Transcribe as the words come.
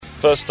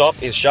First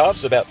stop is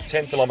Chaves, about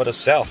 10 kilometres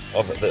south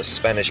of the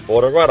Spanish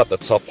border, right up the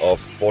top of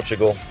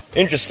Portugal.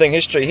 Interesting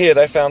history here.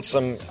 They found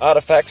some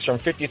artefacts from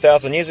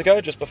 50,000 years ago,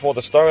 just before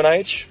the Stone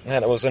Age,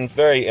 and it was a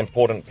very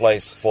important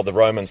place for the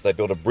Romans. They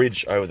built a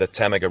bridge over the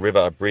Tâmega River,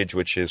 a bridge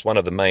which is one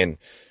of the main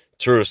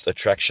tourist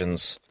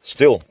attractions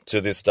still to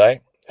this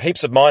day.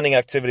 Heaps of mining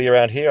activity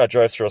around here. I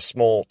drove through a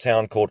small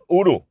town called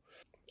Uru,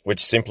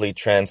 which simply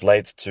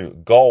translates to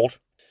gold.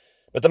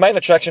 But the main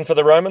attraction for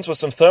the Romans was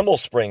some thermal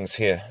springs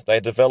here. They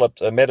developed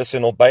a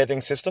medicinal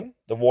bathing system.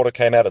 The water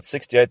came out at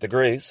 68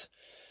 degrees.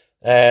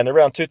 And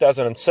around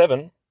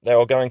 2007, they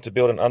were going to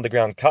build an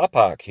underground car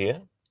park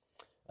here.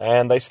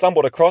 And they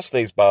stumbled across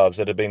these baths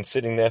that had been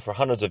sitting there for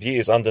hundreds of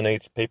years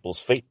underneath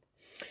people's feet.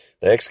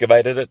 They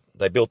excavated it.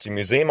 They built a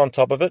museum on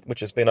top of it,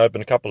 which has been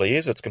open a couple of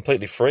years. It's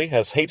completely free,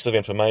 has heaps of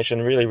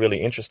information, really,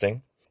 really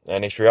interesting.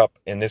 And if you're up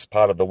in this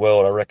part of the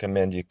world, I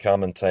recommend you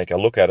come and take a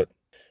look at it.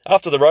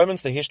 After the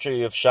Romans, the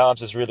history of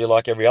Chaves is really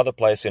like every other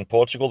place in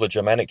Portugal. The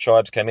Germanic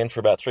tribes came in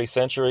for about 3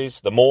 centuries.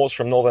 The Moors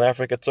from northern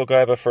Africa took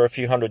over for a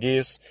few hundred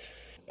years.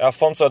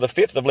 Alfonso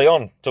V of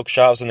Leon took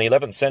Chaves in the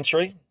 11th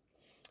century.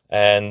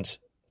 And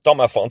Dom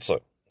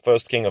Afonso,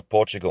 first king of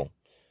Portugal,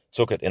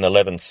 took it in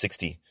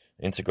 1160,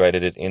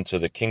 integrated it into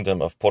the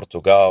Kingdom of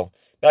Portugal.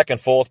 Back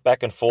and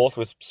forth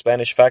with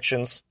Spanish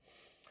factions.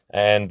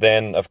 And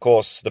then, of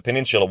course, the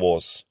Peninsular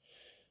Wars,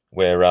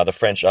 where the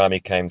French army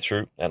came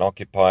through and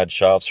occupied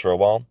Chaves for a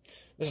while.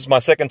 This is my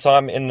second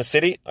time in the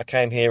city. I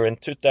came here in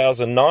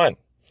 2009.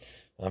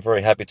 I'm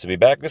very happy to be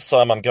back. This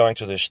time I'm going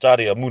to the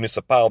Estadio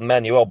Municipal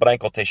Manuel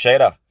Branco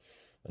Teixeira,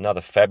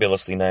 another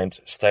fabulously named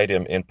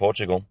stadium in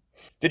Portugal.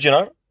 Did you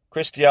know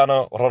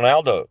Cristiano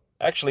Ronaldo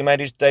actually made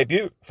his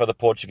debut for the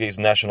Portuguese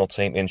national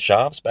team in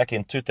Chaves back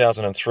in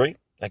 2003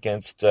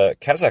 against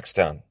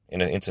Kazakhstan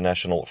in an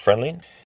international friendly?